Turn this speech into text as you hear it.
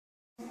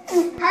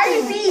How do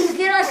you be? You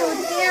get like a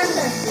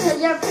dancer, because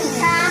you're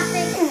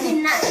fantastic.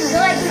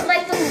 You're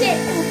like the kid.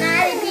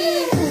 How do you be?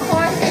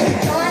 Carson,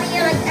 Johnny,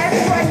 and like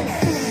everybody.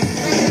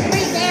 Like the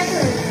three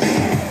dancers.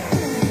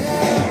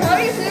 How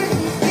do you feel? Do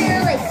you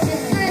feel like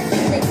sisters?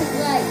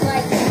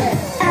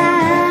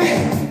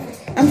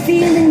 I'm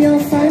feeling your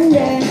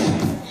thunder.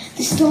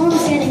 The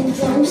storm's getting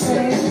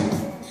closer.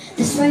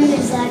 This rain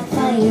is like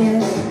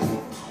fire.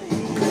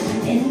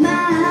 And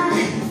my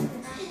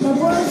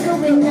world's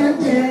going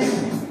under.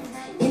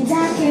 And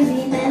I can't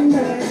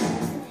remember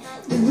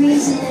the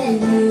reason that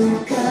you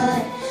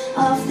cut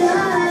off the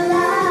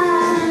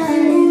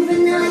line.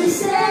 Moving on, you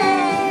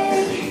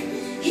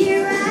say,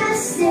 here I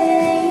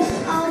stay.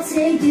 I'll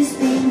take this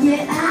pain,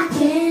 yeah, I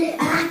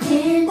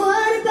can.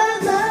 What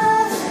about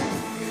love?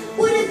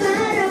 What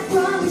about our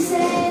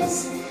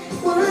promises?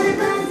 What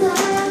about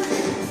love?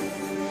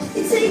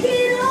 You take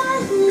it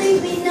all,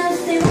 leave me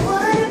nothing.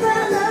 What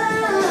about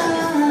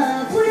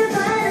love? What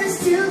about us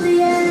till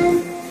the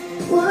end?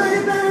 What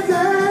about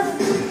love?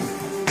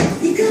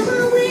 You cut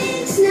my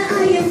wings, now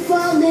I am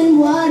falling.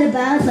 What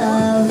about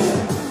love?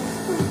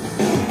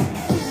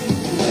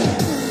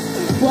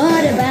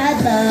 What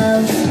about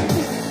love?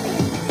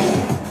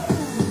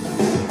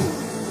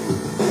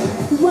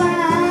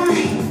 Why?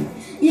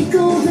 You're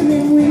golden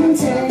in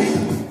winter.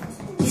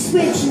 You're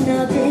switching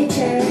the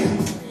picture.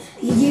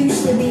 You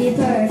used to be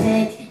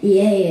perfect,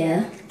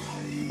 yeah.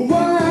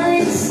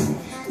 Once,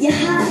 you're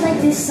hot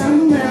like this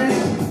summer.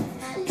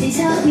 Please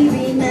help me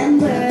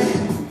remember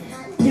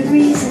the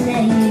reason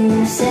that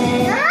you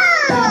said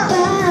bye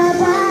bye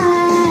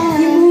bye.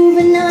 You're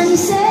moving on, you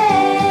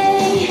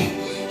say,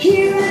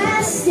 here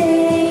I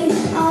stay.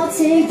 I'll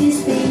take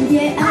this pain,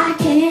 yeah, I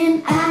can.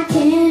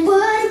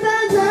 What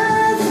about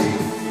love?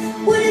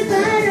 What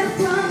about our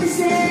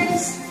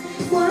promises?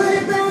 What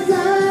about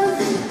love?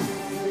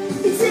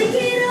 You take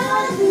it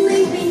all and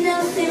leave me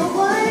nothing.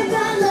 What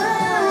about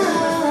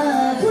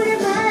love? What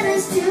about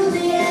us till the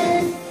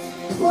end?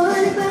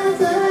 What about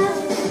love?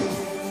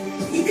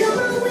 You cut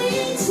my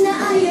wings,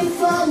 now I am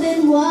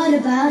falling. What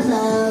about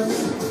love?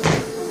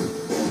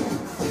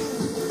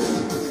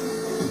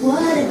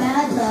 What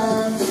about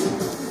love?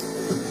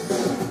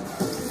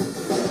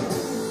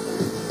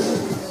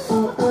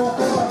 Oh, oh,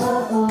 oh,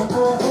 oh, oh,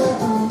 oh, oh,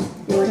 oh.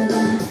 What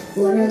about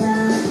love?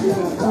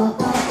 Oh,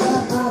 oh, oh,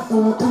 oh,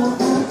 oh,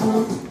 oh,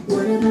 oh.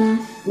 What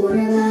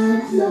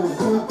about love?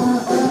 Oh, oh,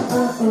 oh,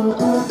 oh, oh,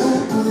 oh,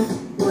 oh.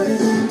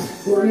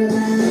 What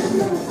about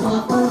love? Oh,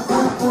 oh,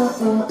 oh, oh,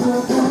 oh,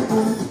 oh,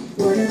 oh.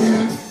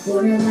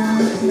 What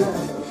about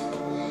love?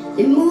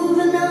 You're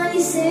moving on,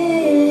 you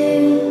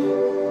say,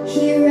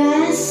 here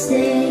I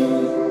stay,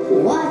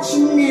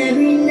 watching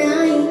every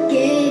night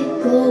get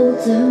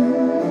colder.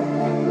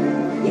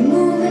 You're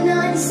moving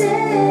on, you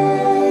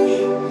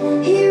say,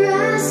 here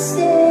I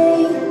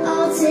stay,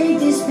 I'll take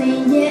this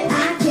pain, yeah,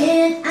 I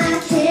can.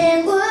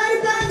 What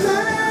about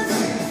love?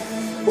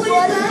 What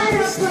about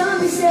our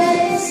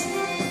promises?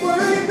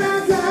 What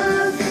about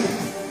love?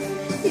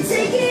 You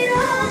take it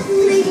all and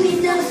leave me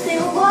nothing.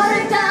 What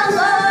about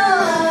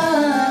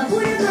love?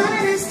 What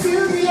about us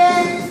till the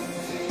end?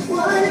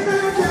 What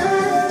about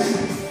love?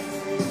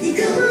 You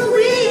cut my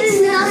wings,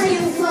 now I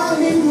am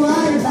falling.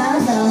 What about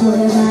love?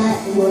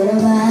 What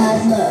about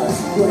love?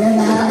 What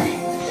about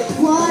love?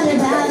 What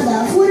about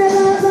love? What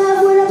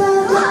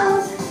about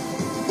love?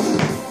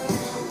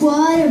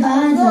 What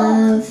about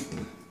love?